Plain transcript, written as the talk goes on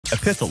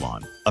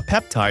Epithalon, a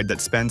peptide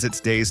that spends its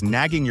days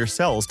nagging your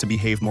cells to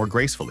behave more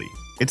gracefully.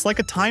 It's like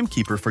a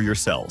timekeeper for your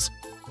cells,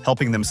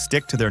 helping them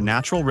stick to their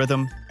natural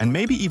rhythm and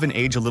maybe even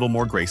age a little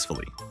more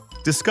gracefully.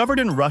 Discovered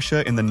in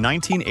Russia in the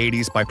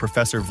 1980s by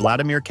Professor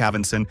Vladimir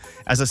Kavinson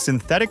as a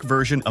synthetic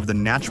version of the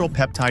natural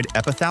peptide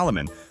epithalon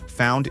In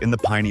found in the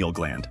pineal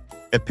gland.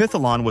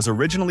 Epithalon was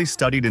originally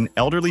studied in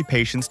elderly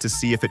patients to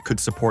see if it could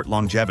support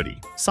longevity.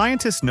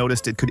 Scientists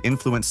noticed it could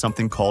influence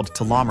something called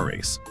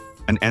telomerase,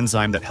 an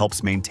enzyme that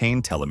helps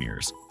maintain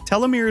telomeres.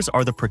 Telomeres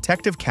are the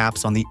protective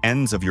caps on the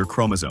ends of your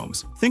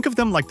chromosomes. Think of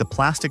them like the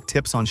plastic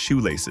tips on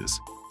shoelaces.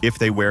 If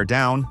they wear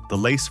down, the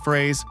lace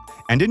frays,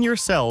 and in your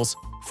cells,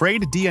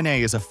 frayed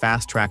DNA is a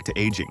fast track to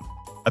aging.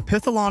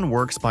 Epithalon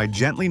works by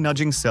gently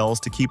nudging cells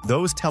to keep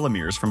those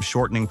telomeres from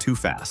shortening too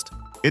fast.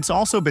 It's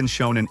also been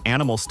shown in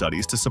animal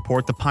studies to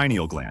support the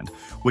pineal gland,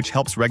 which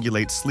helps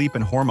regulate sleep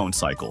and hormone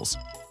cycles.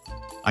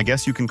 I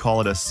guess you can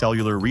call it a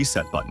cellular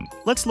reset button.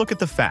 Let's look at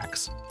the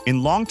facts.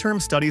 In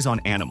long-term studies on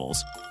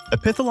animals,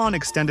 Epithalon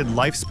extended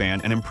lifespan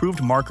and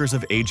improved markers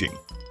of aging,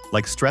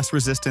 like stress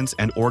resistance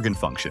and organ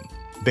function.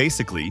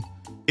 Basically,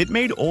 it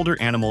made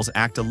older animals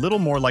act a little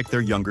more like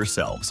their younger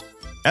selves.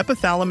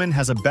 Epithalon In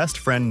has a best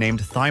friend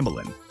named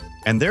thymolin,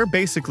 and they're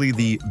basically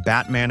the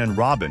Batman and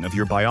Robin of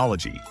your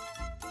biology.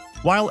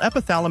 While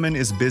epithalon In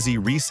is busy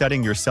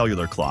resetting your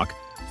cellular clock,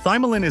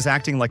 thymolin is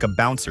acting like a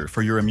bouncer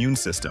for your immune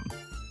system.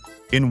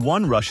 In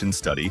one Russian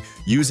study,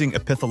 using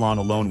Epithalon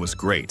alone was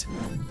great,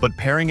 but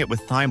pairing it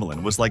with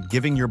thymolin was like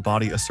giving your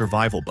body a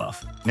survival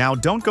buff. Now,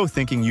 don't go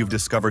thinking you've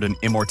discovered an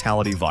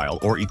immortality vial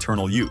or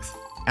eternal youth.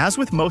 As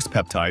with most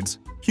peptides,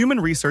 human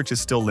research is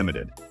still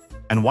limited,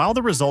 and while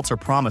the results are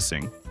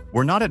promising,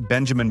 we're not at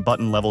Benjamin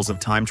Button levels of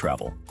time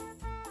travel.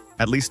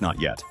 At least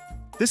not yet.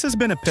 This has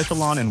been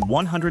Epithalon in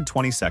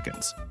 120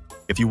 seconds.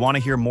 If you want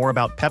to hear more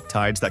about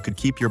peptides that could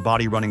keep your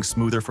body running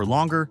smoother for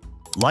longer,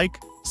 like,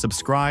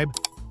 subscribe,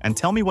 and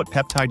tell me what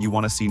peptide you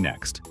want to see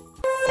next.